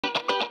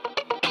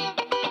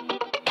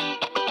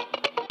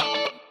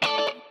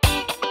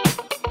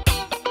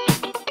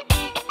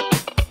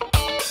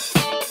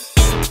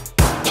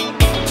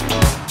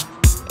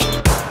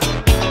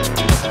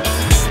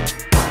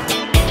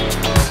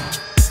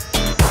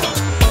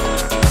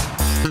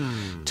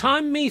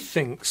time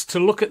methinks to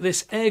look at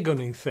this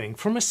airgunning thing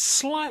from a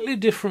slightly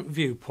different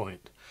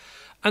viewpoint.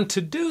 And to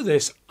do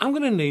this, I'm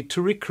going to need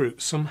to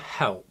recruit some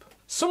help.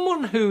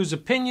 Someone whose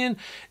opinion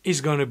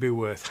is going to be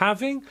worth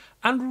having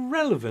and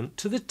relevant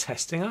to the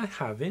testing I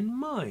have in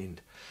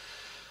mind.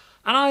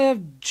 And I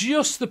have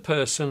just the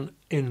person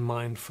in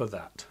mind for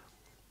that.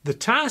 The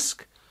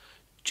task?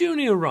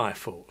 Junior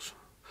rifles.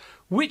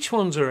 Which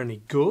ones are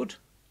any good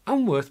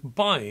and worth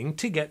buying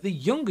to get the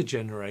younger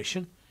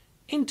generation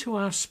into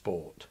our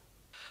sport?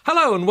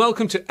 Hello and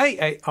welcome to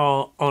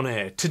AAR On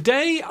Air.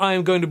 Today I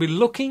am going to be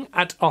looking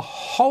at a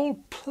whole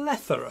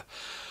plethora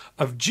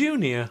of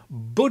junior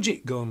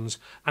budget guns,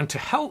 and to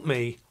help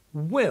me,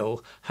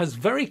 Will has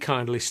very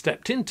kindly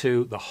stepped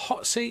into the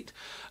hot seat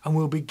and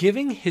will be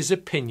giving his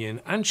opinion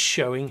and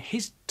showing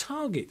his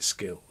target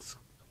skills.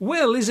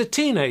 Will is a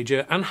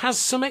teenager and has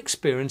some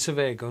experience of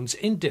airguns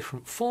in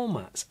different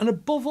formats, and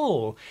above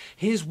all,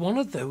 he is one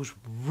of those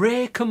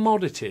rare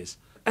commodities,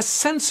 a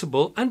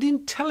sensible and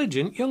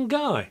intelligent young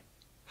guy.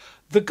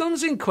 The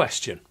guns in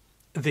question: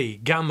 the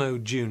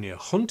Gamo Junior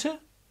Hunter,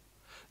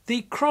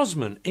 the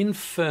Crosman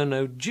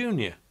Inferno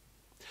Junior,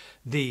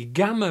 the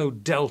Gamo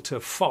Delta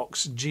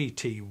Fox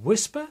GT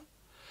Whisper,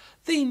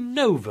 the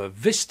Nova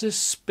Vista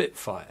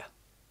Spitfire,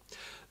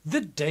 the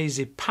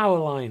Daisy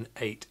Powerline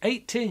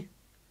 880,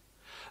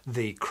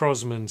 the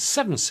Crosman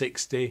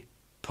 760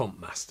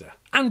 Pumpmaster.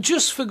 And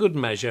just for good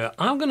measure,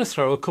 I'm going to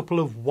throw a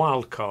couple of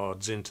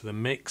wildcards into the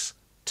mix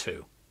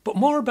too. But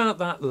more about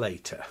that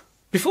later.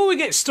 Before we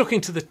get stuck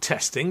into the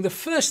testing, the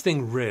first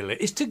thing really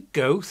is to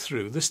go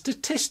through the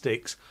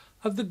statistics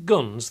of the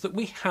guns that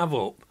we have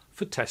up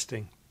for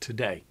testing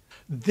today.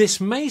 This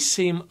may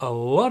seem a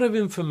lot of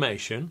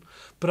information,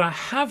 but I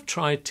have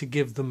tried to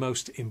give the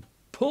most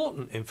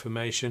important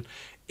information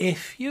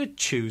if you're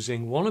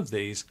choosing one of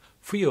these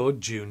for your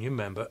junior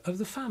member of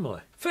the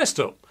family. First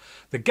up,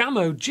 the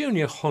Gamo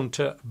Junior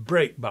Hunter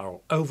Break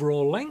Barrel.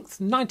 Overall length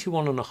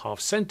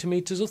 91.5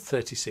 centimetres or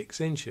 36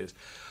 inches.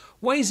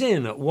 Weighs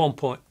in at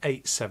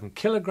 1.87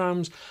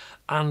 kilograms,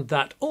 and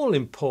that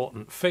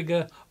all-important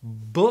figure,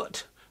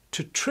 but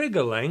to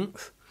trigger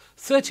length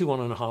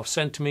 31.5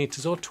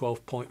 centimetres or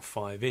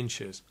 12.5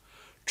 inches.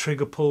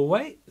 Trigger pull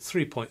weight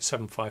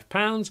 3.75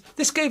 pounds.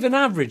 This gave an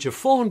average of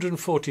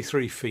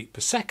 443 feet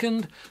per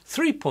second,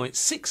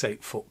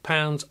 3.68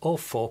 foot-pounds or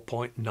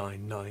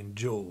 4.99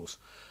 joules.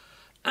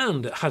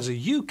 And it has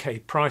a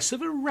UK price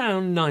of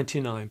around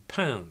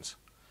 £99.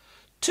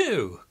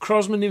 2.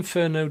 Crosman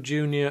Inferno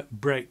Junior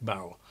Break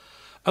Barrel.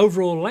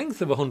 Overall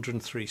length of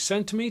 103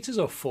 centimetres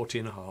or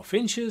 40.5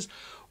 inches,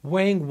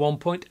 weighing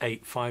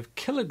 1.85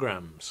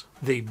 kilograms.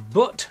 The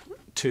butt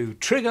to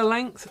trigger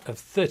length of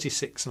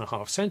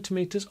 36.5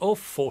 centimetres or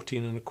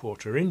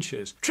 14.25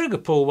 inches. Trigger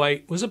pull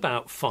weight was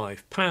about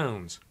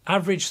 £5.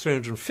 Average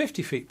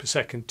 350 feet per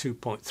second,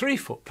 2.3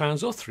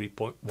 foot-pounds or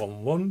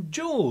 3.11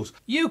 joules.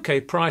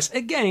 UK price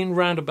again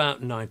round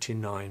about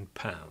 £99.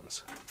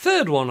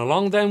 Third one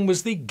along then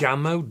was the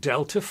Gamo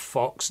Delta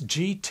Fox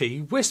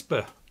GT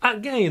Whisper.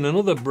 Again,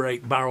 another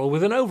break barrel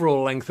with an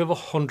overall length of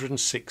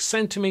 106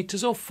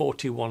 centimetres or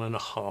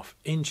 41.5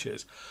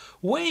 inches,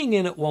 weighing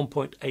in at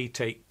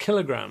 1.88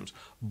 kilograms,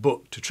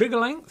 but to trigger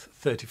length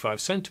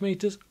 35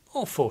 centimetres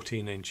or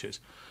 14 inches.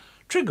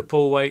 Trigger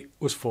pull weight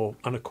was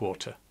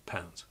 4.25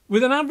 pounds.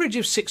 With an average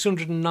of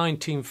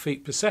 619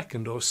 feet per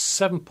second or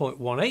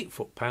 7.18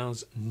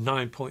 foot-pounds,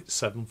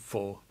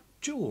 9.74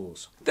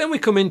 joules. Then we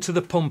come into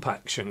the pump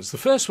actions. The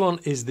first one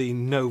is the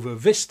Nova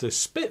Vista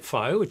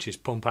Spitfire, which is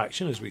pump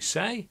action as we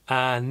say,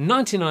 and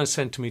 99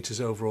 centimetres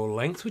overall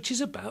length, which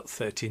is about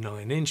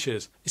 39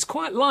 inches. It's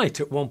quite light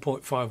at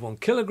 1.51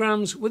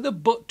 kilograms with a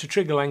butt to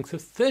trigger length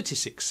of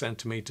 36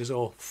 centimetres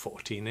or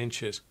 14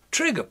 inches.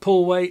 Trigger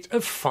pull weight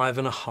of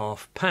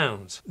 5.5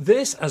 pounds.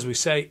 This, as we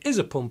say, is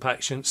a pump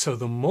action, so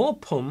the more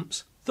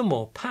pumps, the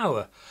more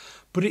power.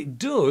 But it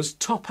does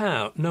top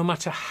out no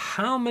matter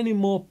how many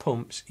more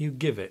pumps you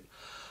give it,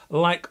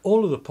 like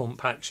all of the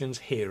pump actions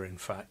here in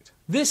fact.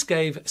 This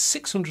gave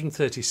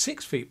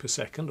 636 feet per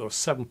second or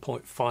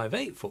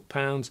 7.58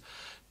 foot-pounds,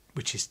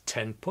 which is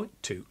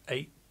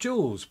 10.28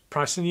 joules.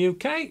 Price in the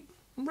UK,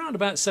 around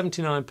about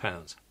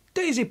 £79.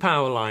 Daisy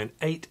Powerline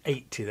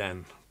 880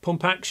 then.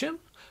 Pump action,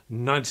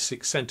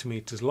 96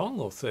 centimetres long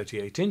or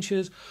 38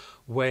 inches,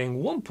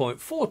 weighing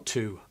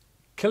 1.42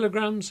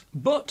 kilograms,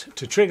 but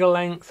to trigger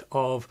length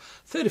of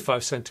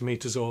 35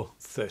 centimetres or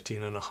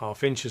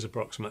 13.5 inches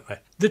approximately.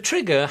 The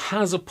trigger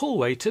has a pull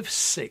weight of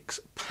 6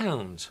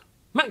 pounds.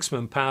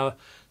 Maximum power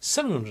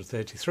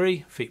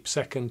 733 feet per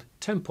second,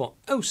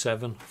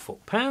 10.07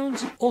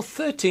 foot-pounds or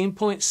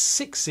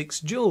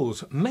 13.66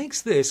 joules.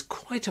 Makes this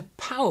quite a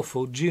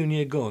powerful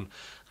junior gun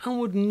and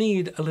would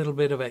need a little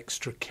bit of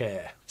extra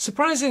care.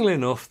 Surprisingly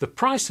enough, the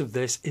price of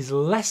this is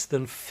less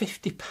than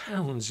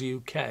 £50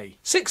 UK.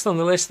 Sixth on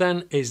the list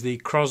then is the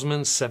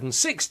Crosman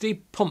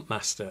 760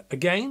 Pumpmaster.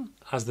 Again,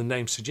 as the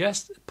name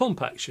suggests,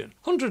 pump action.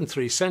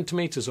 103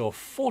 centimetres or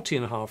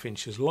 40.5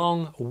 inches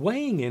long,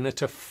 weighing in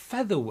at a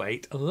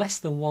featherweight less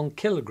than 1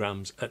 kilogram.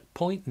 kilograms at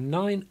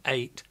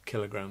 0.98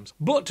 kilograms.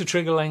 But to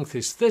trigger length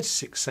is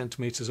 36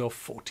 centimetres or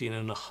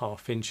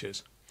 14.5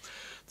 inches.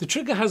 The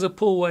trigger has a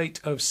pull weight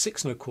of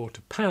 6¼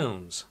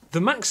 pounds.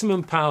 The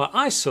maximum power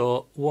I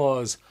saw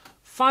was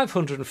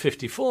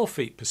 554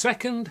 feet per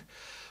second,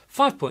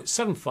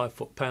 5.75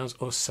 foot-pounds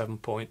or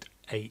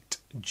 7.8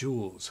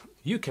 joules.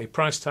 UK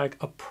price tag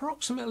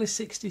approximately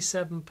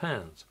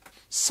 £67.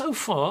 So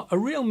far, a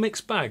real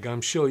mixed bag,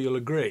 I'm sure you'll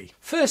agree.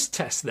 First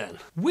test then.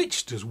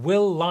 Which does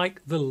Will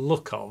like the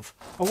look of?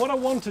 And what I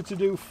wanted to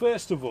do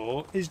first of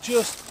all is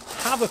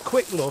just have a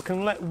quick look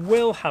and let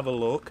Will have a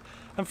look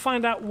and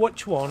find out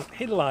which one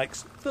he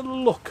likes the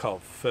look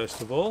of, first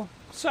of all.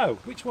 So,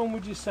 which one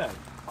would you say?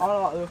 I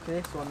like the look of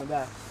this one the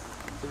best,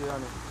 to be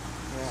honest.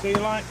 Yeah. So you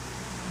like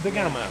the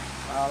Gamma?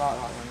 I like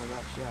that one the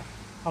best,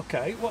 yeah.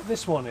 Okay, what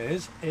this one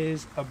is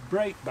a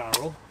brake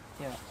barrel.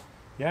 Yeah.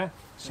 Yeah?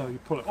 So you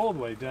pull it all the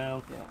way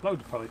down, load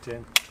the pellet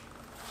in,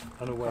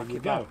 and away you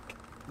go.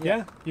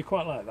 Yeah? You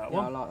quite like that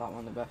one? Yeah, I like that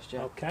one the best,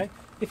 yeah. Okay.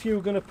 If you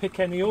were going to pick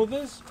any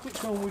others,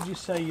 which one would you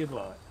say you'd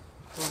like?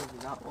 Probably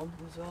that one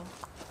as well.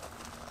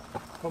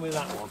 Probably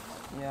that one.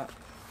 Yeah.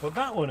 But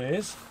that one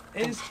is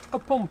a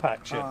pump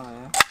action.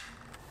 Oh,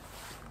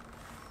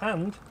 yeah.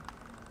 And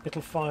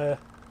it'll fire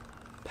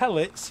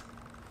pellets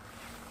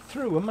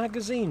through a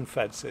magazine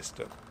fed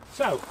system.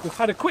 So we've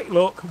had a quick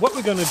look. What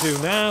we're going to do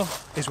now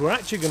is we're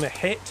actually going to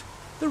hit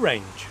the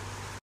range.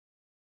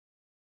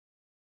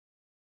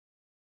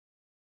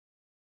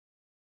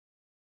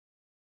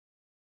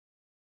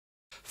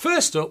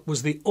 First up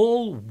was the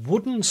all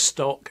wooden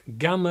stock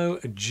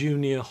Gamo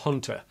Junior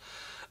Hunter,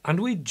 and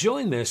we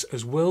joined this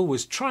as Will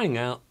was trying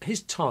out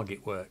his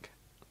target work.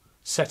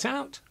 Set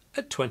out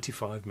at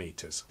 25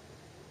 metres.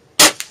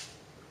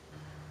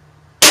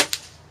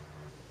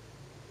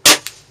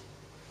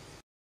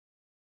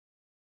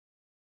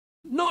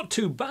 Not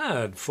too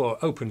bad for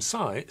open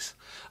sights,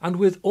 and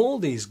with all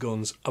these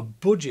guns, a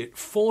budget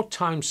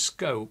 4x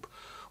scope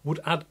would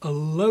add a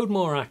load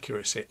more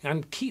accuracy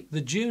and keep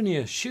the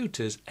junior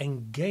shooters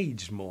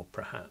engaged more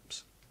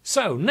perhaps.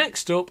 So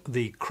next up,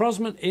 the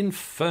Crosman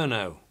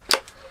Inferno.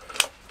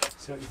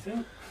 See what you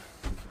think?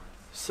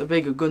 It's a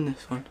bigger gun,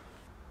 this one.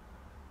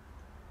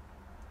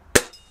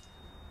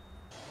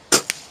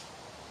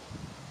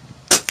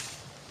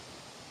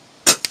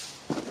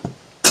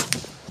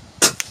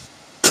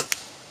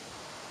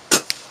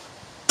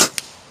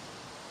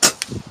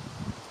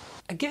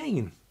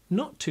 Again,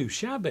 not too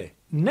shabby.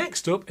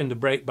 Next up in the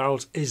brake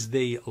barrels is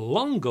the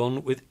long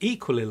gun with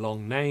equally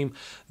long name,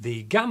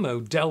 the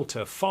Gamo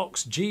Delta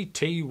Fox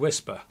GT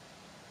Whisper.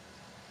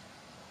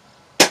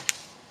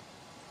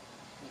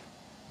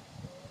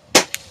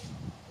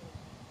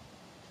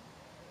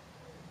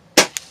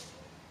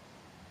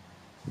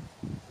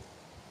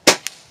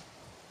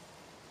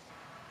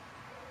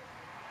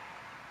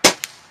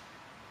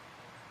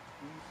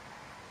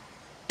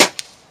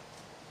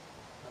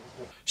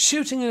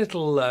 Shooting a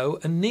little low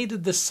and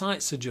needed the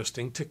sights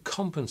adjusting to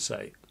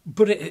compensate.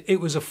 But it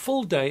was a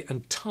full day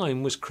and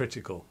time was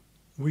critical.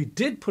 We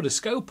did put a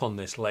scope on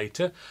this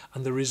later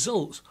and the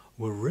results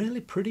were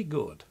really pretty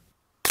good.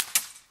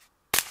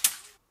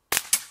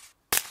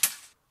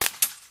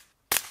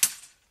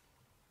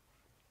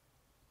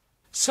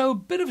 So a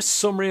bit of a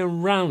summary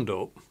and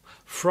roundup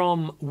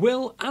from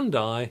Will and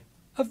I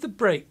of the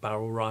brake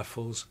barrel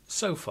rifles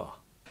so far.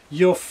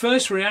 Your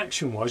first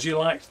reaction was you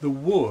liked the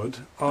wood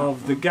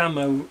of the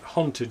Gamo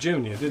Hunter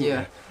Junior, didn't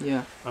you?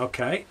 Yeah.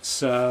 Okay,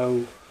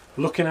 so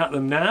looking at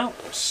them now,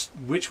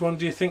 which one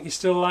do you think you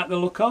still like the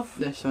look of?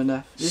 This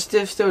one,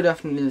 it's still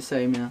definitely the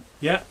same, yeah.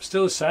 Yeah,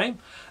 still the same.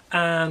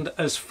 And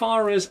as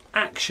far as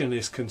action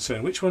is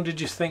concerned, which one did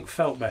you think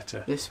felt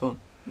better? This one.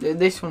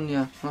 This one,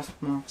 yeah, that's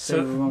my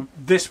favourite one.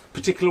 This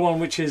particular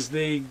one, which is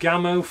the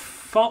Gamo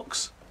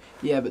Fox?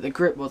 Yeah, but the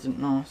grip wasn't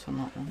nice on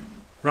that one.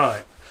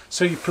 Right.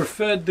 So you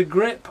preferred the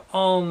grip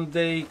on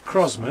the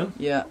Crosman?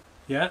 Yeah.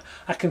 Yeah.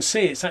 I can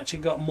see it's actually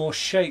got more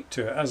shape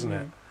to it, hasn't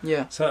it?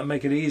 Yeah. So that'll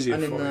make it easier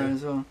and for in there you.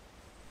 as well.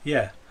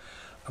 Yeah.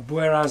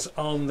 Whereas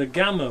on the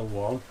Gamo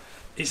one,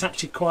 it's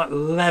actually quite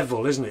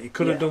level, isn't it? You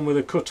could have done with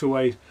a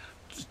cutaway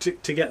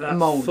to get that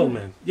thumb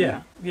in.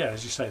 Yeah. Yeah,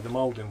 as you say, the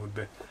moulding would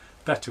be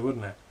better,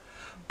 wouldn't it?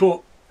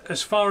 But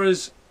as far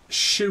as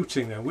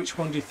shooting then, which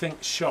one do you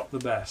think shot the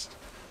best?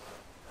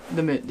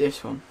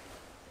 This one.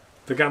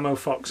 The Gamo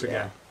Fox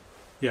again?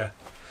 Yeah.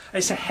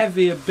 It's a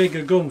heavier,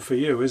 bigger gun for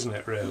you, isn't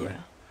it, really?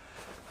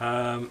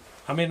 Yeah.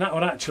 I mean, that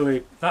would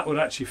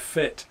actually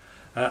fit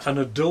an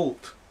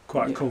adult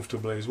quite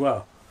comfortably as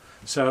well.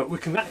 So we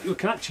can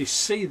actually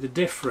see the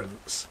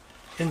difference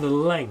in the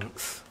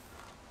length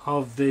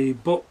of the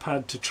butt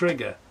pad to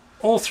trigger.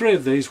 All three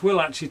of these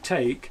will actually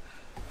take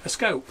a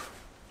scope.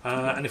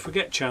 And if we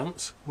get a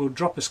chance, we'll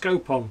drop a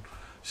scope on,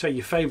 say,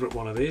 your favourite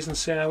one of these and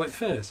see how it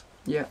fares.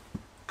 Yeah.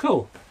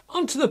 Cool.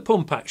 On to the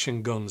pump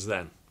action guns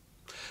then.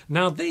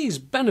 Now these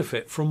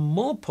benefit from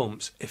more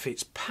pumps if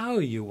it's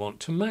power you want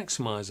to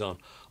maximise on,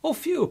 or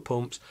fewer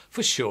pumps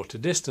for shorter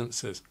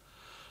distances.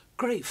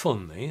 Great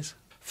fun these.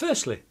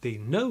 Firstly, the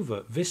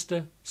Nova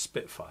Vista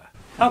Spitfire.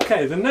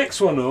 Okay, the next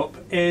one up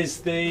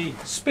is the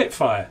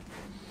Spitfire.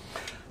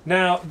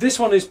 Now, this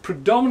one is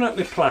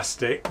predominantly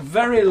plastic,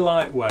 very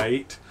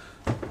lightweight,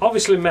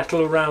 obviously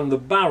metal around the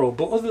barrel,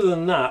 but other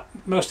than that,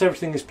 most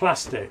everything is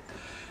plastic.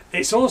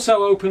 It's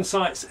also open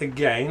sights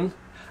again,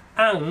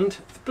 and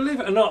believe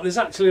it or not, there's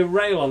actually a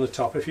rail on the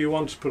top if you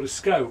want to put a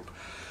scope.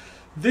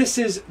 This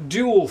is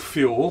dual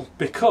fuel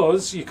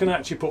because you can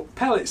actually put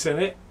pellets in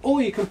it,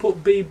 or you can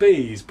put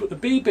BBs, but the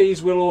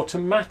BBs will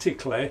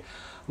automatically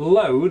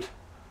load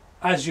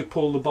as you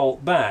pull the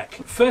bolt back.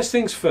 First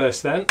things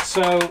first then,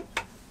 so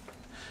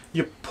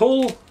you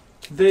pull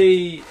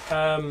the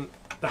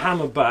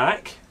hammer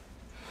back,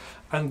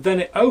 and then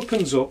it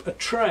opens up a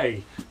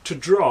tray to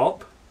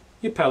drop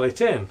your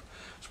pellet in.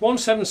 It's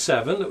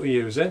 177 that we're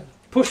using.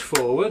 Push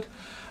forward,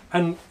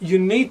 and you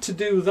need to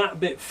do that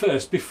bit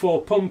first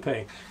before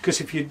pumping, because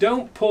if you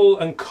don't pull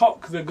and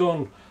cock the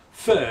gun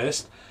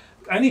first,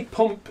 any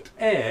pumped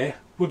air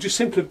will just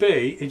simply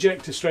be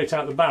ejected straight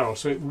out the barrel,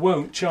 so it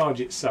won't charge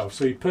itself,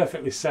 so you're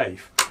perfectly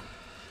safe.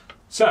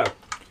 So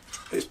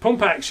it's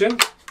pump action.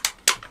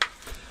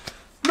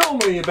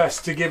 Normally you're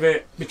best to give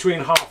it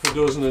between half a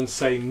dozen and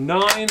say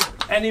 9.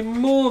 Any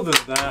more than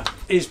that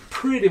is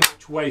pretty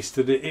much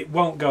wasted. It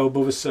won't go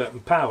above a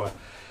certain power.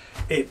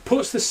 It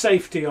puts the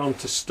safety on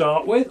to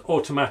start with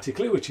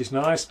automatically, which is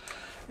nice.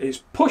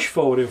 It's push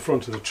forward in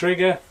front of the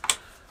trigger,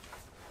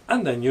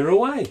 and then you're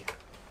away.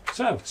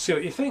 So, see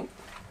what you think.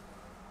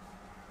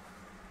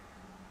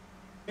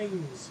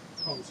 Games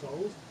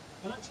consoles,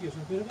 and actually gives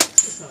them a bit of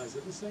exercise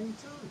at the same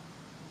time.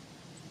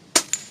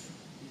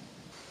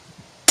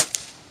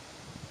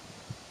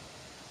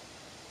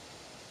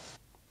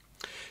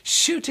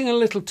 Shooting a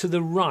little to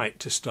the right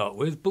to start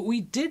with, but we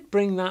did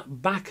bring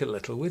that back a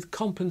little with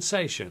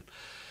compensation.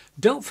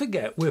 Don't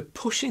forget, we're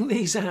pushing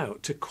these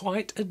out to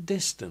quite a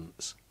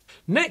distance.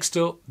 Next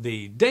up,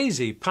 the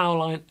Daisy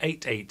Powerline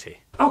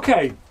 880.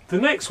 Okay, the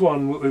next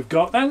one that we've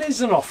got then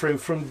is an offering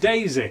from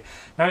Daisy.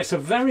 Now it's a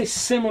very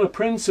similar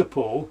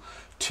principle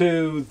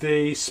to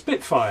the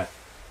Spitfire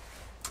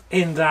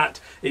in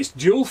that it's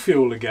dual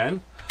fuel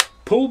again,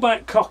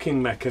 pullback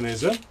cocking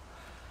mechanism,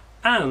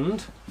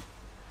 and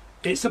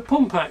it's a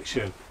pump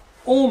action,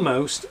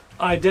 almost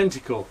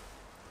identical.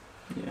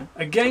 Yeah.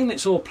 Again,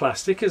 it's all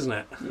plastic, isn't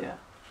it? Yeah.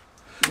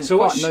 It's so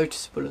quite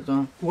noticeable as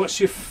well. What's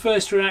your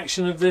first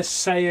reaction of this,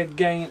 say,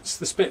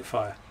 against the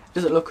Spitfire?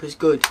 Does it look as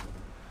good?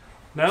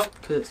 No?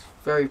 Because it's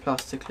very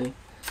plastically.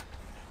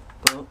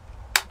 But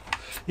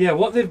yeah,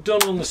 what they've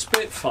done on the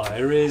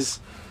Spitfire is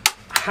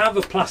have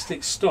a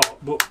plastic stock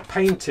but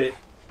paint it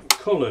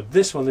coloured.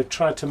 This one they've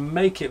tried to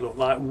make it look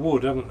like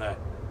wood, haven't they?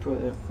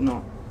 but if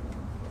not.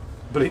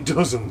 But it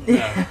doesn't.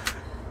 No.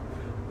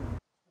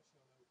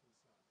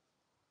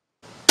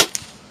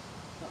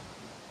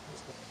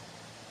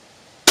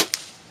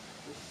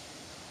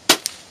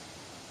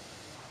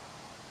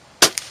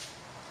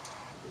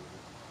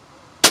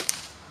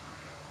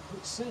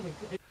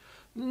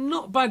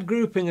 Not bad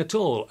grouping at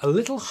all, a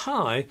little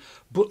high,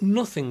 but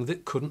nothing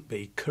that couldn't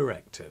be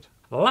corrected.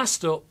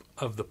 Last up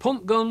of the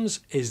pump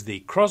guns is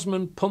the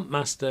Crosman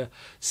Pumpmaster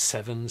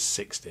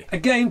 760.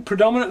 Again,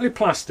 predominantly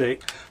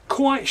plastic,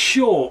 quite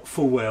short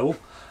for Will.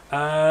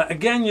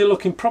 Again, you're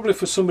looking probably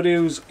for somebody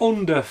who's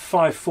under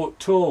 5 foot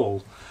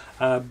tall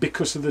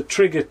because of the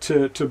trigger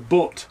to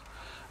butt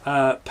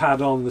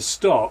pad on the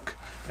stock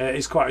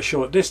is quite a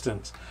short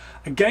distance.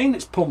 Again,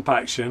 it's pump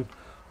action,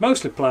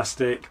 mostly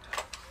plastic,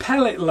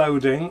 pellet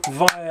loading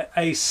via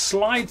a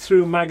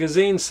slide-through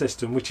magazine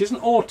system, which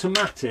isn't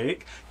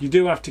automatic. You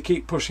do have to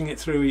keep pushing it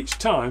through each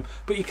time,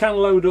 but you can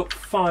load up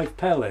 5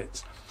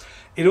 pellets.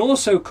 It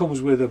also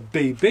comes with a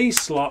BB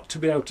slot to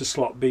be able to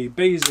slot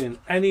BBs in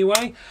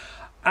anyway.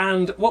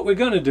 And what we're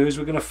going to do is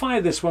we're going to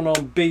fire this one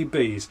on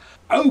BBs.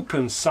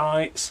 Open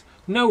sights,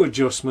 no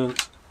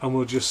adjustments, and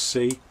we'll just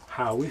see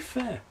how we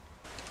fare.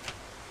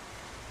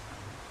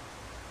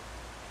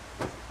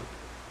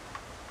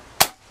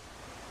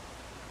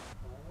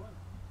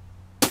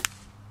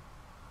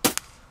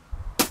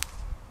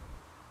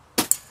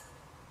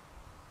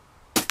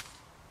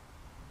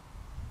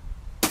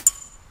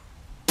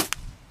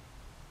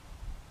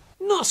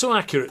 Not so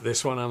accurate,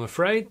 this one, I'm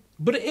afraid,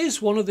 but it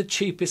is one of the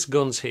cheapest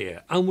guns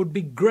here and would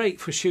be great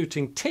for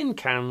shooting tin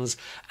cans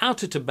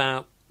out at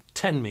about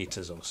 10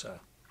 metres or so.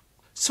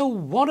 So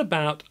what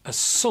about a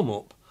sum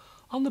up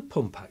on the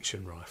pump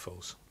action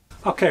rifles?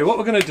 Okay, what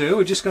we're going to do,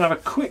 we're just going to have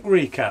a quick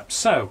recap.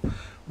 So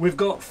we've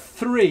got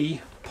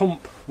 3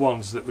 pump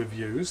ones that we've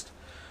used.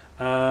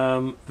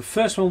 The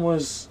first one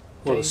was,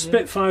 well, the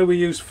Spitfire we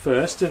used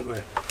first, didn't we?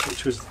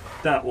 Which was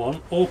that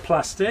one, all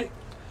plastic.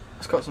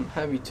 It's got some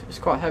heavy, it's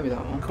quite heavy,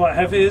 that one. Quite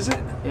heavy, is it?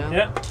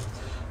 Yeah.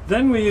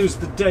 Then we used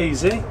the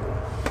Daisy,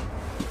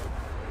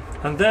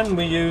 and then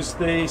we used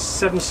the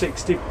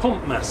 760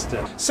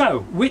 Pumpmaster.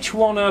 So, which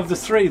one of the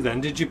 3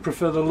 then did you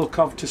prefer the look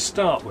of to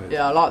start with?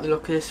 Yeah, I like the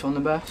look of this one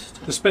the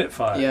best. The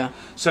Spitfire? Yeah.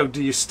 So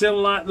do you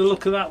still like the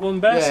look of that one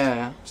best?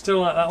 Yeah.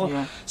 Still like that one?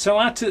 Yeah. So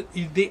out of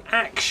the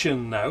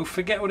action though,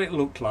 forget what it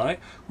looked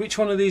like, which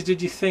one of these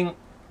did you think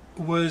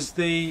was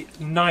the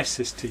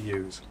nicest to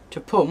use? To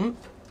pump,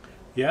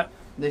 Yeah.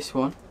 this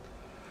one.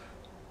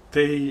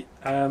 The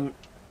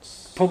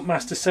Pump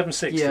Master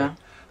 760. Yeah.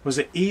 Was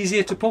it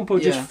easier to pump or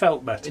just Yeah.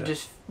 felt better? It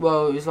just,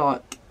 well, it was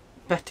like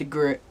better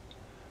grip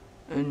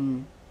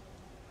and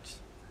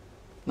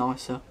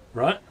nicer.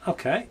 Right,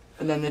 okay.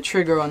 And then the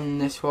trigger on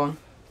this one.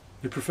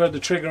 You preferred the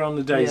trigger on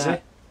the Daisy? Yeah.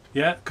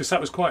 Yeah, because that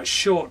was quite a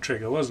short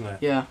trigger, wasn't it?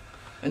 Yeah.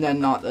 And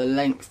then like the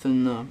length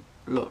and the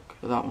look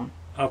of that one.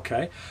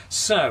 Okay,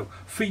 so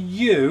for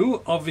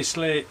you,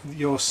 obviously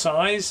your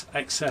size,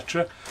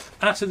 etc.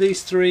 Out of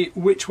these three,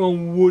 which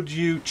one would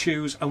you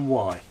choose and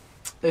why?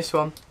 This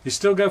one. You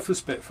still go for the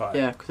Spitfire?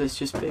 Yeah, because it's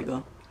just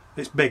bigger.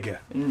 It's bigger?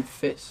 And it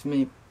fits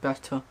me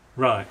better.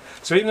 Right,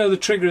 so even though the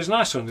trigger is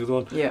nicer on the other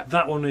one, Yeah.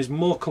 that one is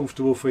more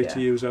comfortable for you to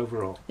Yeah. use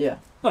overall? Yeah.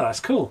 Well, that's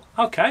cool.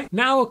 Okay.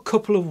 Now a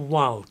couple of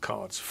wild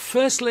cards.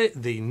 Firstly,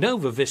 the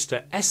Nova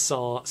Vista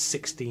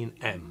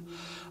SR16M.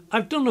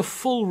 I've done a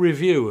full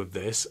review of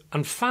this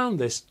and found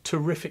this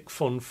terrific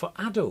fun for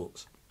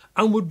adults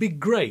and would be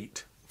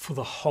great for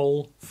the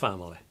whole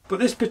family. But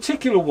this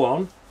particular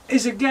one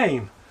is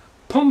again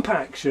pump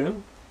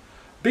action,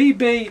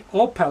 BB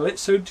or pellet,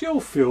 so dual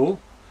fuel,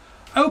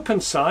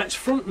 open sights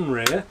front and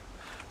rear,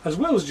 as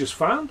Will's just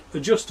found,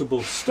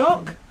 adjustable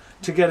stock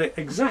to get it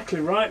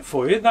exactly right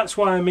for you. That's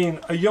why I mean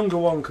a younger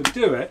one could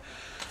do it.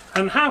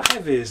 And how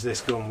heavy is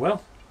this gun,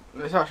 Will?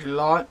 It's actually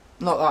light,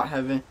 not that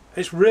heavy.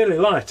 It's really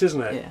light,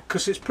 isn't it? Yeah.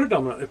 Because it's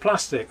predominantly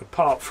plastic,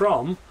 apart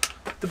from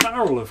the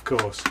barrel, of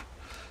course.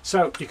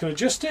 So you can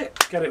adjust it,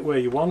 get it where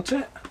you want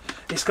it.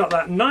 It's got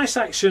that nice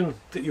action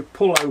that you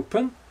pull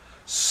open,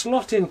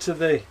 slot into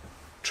the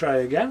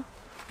tray again.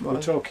 Right.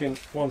 We're talking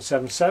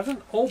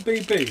 177 or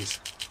BBs.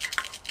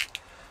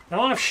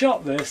 Now I've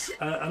shot this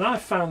and I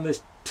found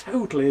this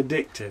totally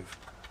addictive.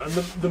 And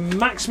the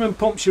maximum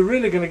pumps you're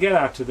really going to get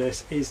out of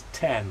this is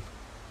 10.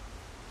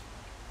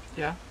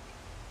 Yeah.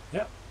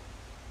 Yep.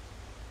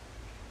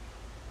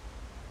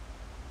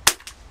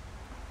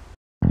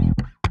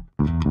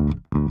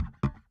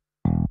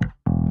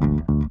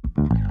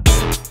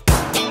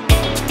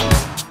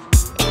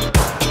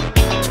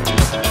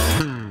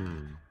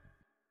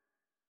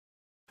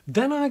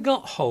 Then I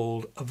got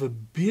hold of a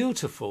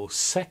beautiful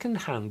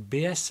second-hand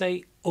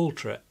BSA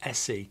Ultra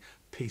SE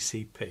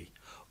PCP.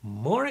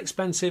 More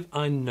expensive,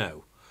 I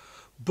know,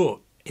 but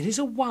it is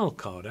a wild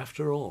card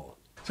after all.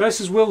 So this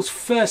is Will's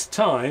first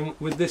time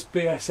with this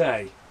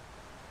BSA.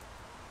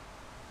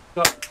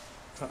 So,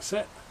 that's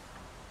it.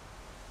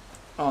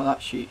 Oh,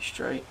 that shoots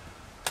straight.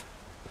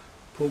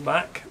 Pull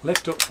back,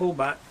 lift up, pull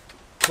back,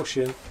 push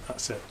in,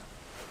 that's it.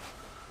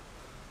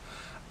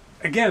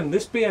 Again,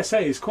 this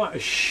BSA is quite a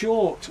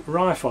short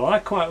rifle. I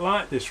quite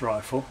like this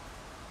rifle.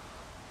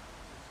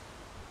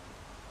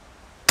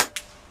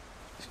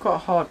 It's quite a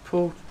hard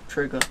pull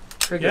trigger.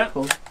 Yeah.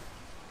 Pull.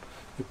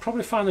 You'll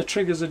probably find the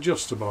triggers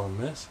adjustable on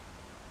this.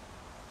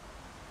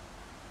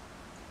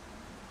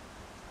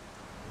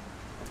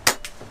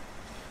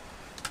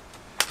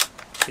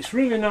 It's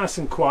really nice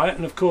and quiet,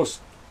 and of course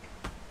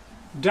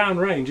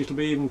downrange it'll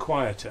be even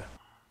quieter.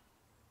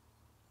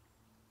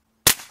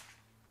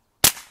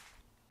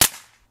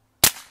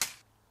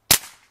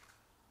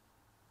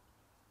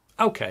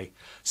 Okay,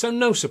 so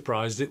no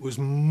surprise it was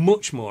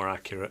much more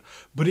accurate,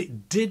 but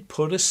it did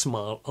put a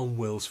smile on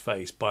Will's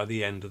face by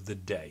the end of the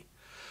day,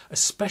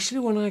 especially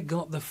when I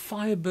got the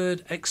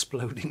Firebird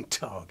exploding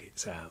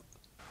targets out.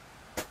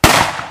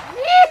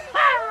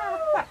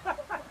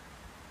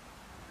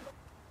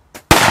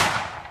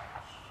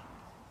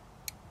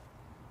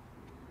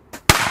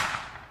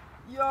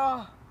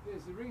 Yeah.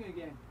 There's the ring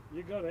again.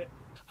 You got it.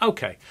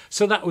 Okay,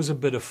 so that was a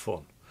bit of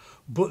fun,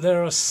 but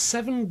there are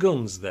 7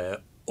 guns there,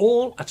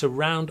 all at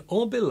around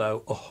or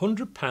below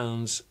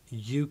 £100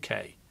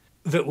 UK,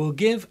 that will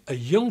give a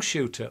young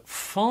shooter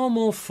far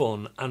more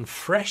fun and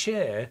fresh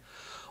air,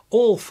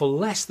 all for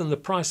less than the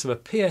price of a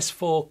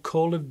PS4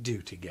 Call of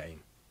Duty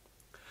game.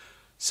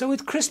 So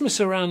with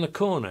Christmas around the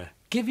corner,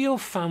 give your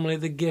family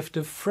the gift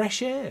of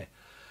fresh air.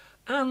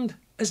 And,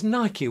 as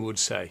Nike would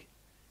say,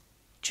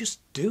 just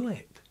do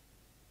it.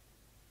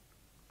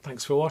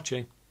 Thanks for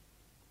watching.